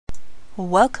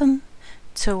Welcome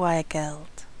to Wire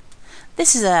Guild.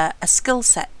 This is a skill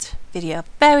set video,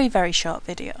 very short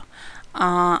video,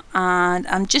 and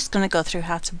I'm just going to go through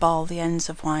how to ball the ends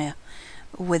of wire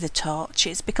with a torch.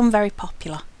 It's become very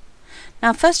popular.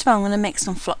 Now first of all I'm going to mix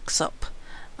some flux up.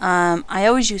 I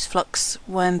always use flux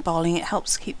when balling. It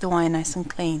helps keep the wire nice and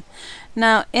clean.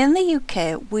 Now in the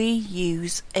UK we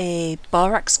use a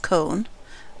borax cone.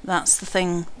 That's the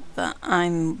thing that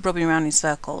I'm rubbing around in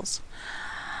circles.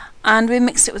 And we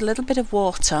mix it with a little bit of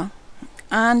water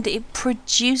and it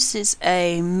produces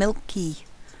a milky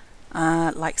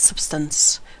like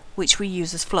substance which we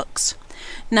use as flux.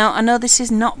 Now I know this is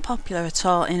not popular at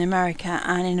all in America,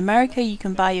 and in America you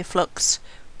can buy your flux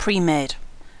pre-made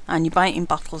and you buy it in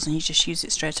bottles and you just use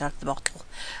it straight out of the bottle,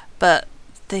 but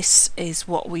this is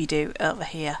what we do over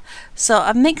here. So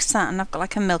I've mixed that and I've got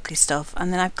like a milky stuff,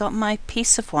 and then I've got my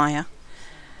piece of wire.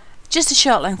 Just a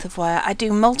short length of wire. I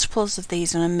do multiples of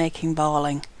these when I'm making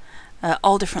balling,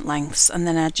 all different lengths, and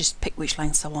then I just pick which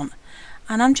lengths I want.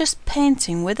 And I'm just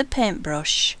painting with a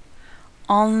paintbrush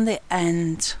on the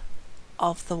end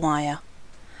of the wire.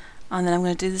 And then I'm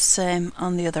going to do the same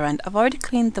on the other end. I've already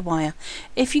cleaned the wire.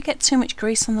 If you get too much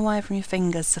grease on the wire from your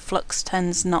fingers, the flux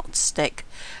tends not to stick,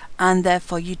 and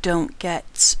therefore you don't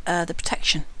get the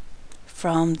protection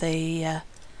from the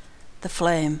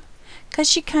flame,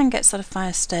 because you can get sort of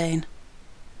fire stain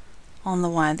on the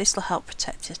wire. This will help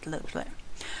protect it a little bit.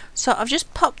 So I've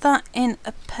just popped that in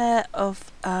a pair of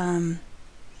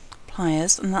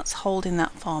pliers, and that's holding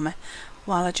that for me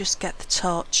while I just get the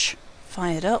torch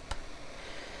fired up.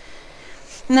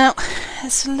 Now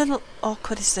it's a little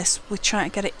awkward as this, we're trying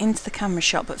to get it into the camera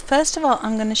shot, but first of all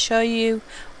I'm going to show you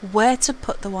where to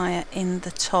put the wire in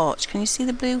the torch. Can you see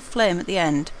the blue flame at the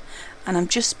end? And I'm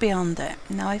just beyond it.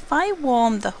 Now if I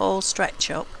warm the whole stretch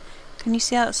up, can you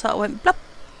see how it sort of went blop?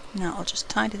 Now I'll just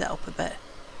tidy that up a bit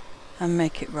and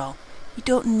make it roll. You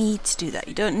don't need to do that.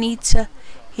 You don't need to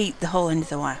heat the whole end of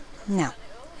the wire. Now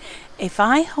if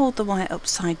I hold the wire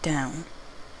upside down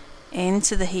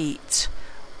into the heat,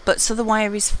 but so the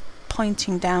wire is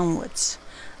pointing downwards,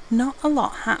 not a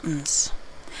lot happens.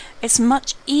 It's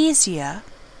much easier.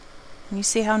 You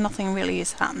see how nothing really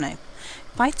is happening.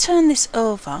 If I turn this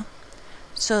over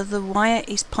so the wire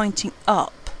is pointing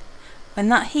up, when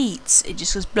that heats it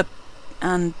just goes blub,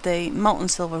 and the molten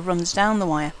silver runs down the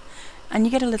wire and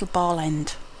you get a little ball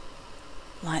end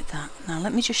like that. Now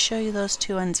let me just show you those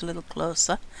two ends a little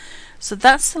closer. So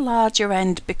that's the larger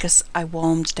end because I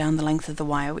warmed down the length of the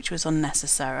wire, which was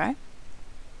unnecessary,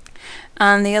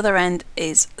 and the other end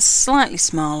is slightly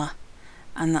smaller,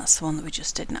 and that's the one that we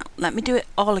just did. Now let me do it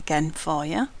all again for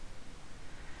you.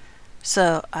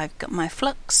 So I've got my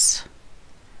flux,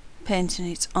 painting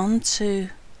it onto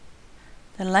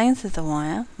the length of the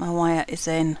wire. My wire is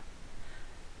in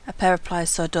a pair of pliers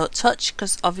so I don't touch,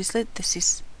 because obviously this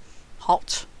is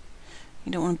hot,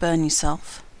 you don't want to burn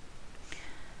yourself.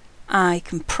 I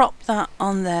can prop that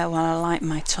on there while I light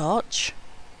my torch.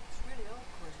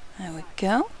 There we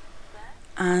go.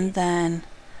 And then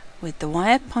with the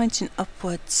wire pointing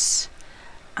upwards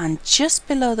and just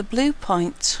below the blue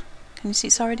point, can you see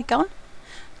it's already gone?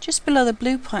 Just below the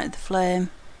blue point of the flame,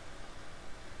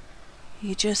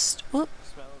 you just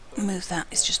move that,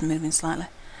 it's just moving slightly.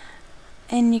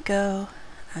 In you go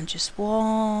and just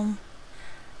warm,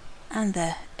 and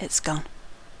there, it's gone.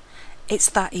 It's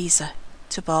that easy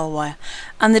to ball wire,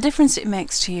 and the difference it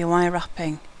makes to your wire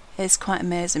wrapping is quite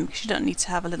amazing, because you don't need to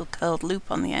have a little curled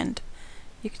loop on the end.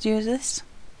 You could use this.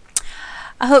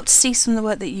 I hope to see some of the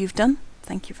work that you've done.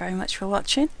 Thank you very much for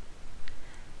watching.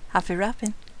 Happy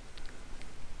wrapping.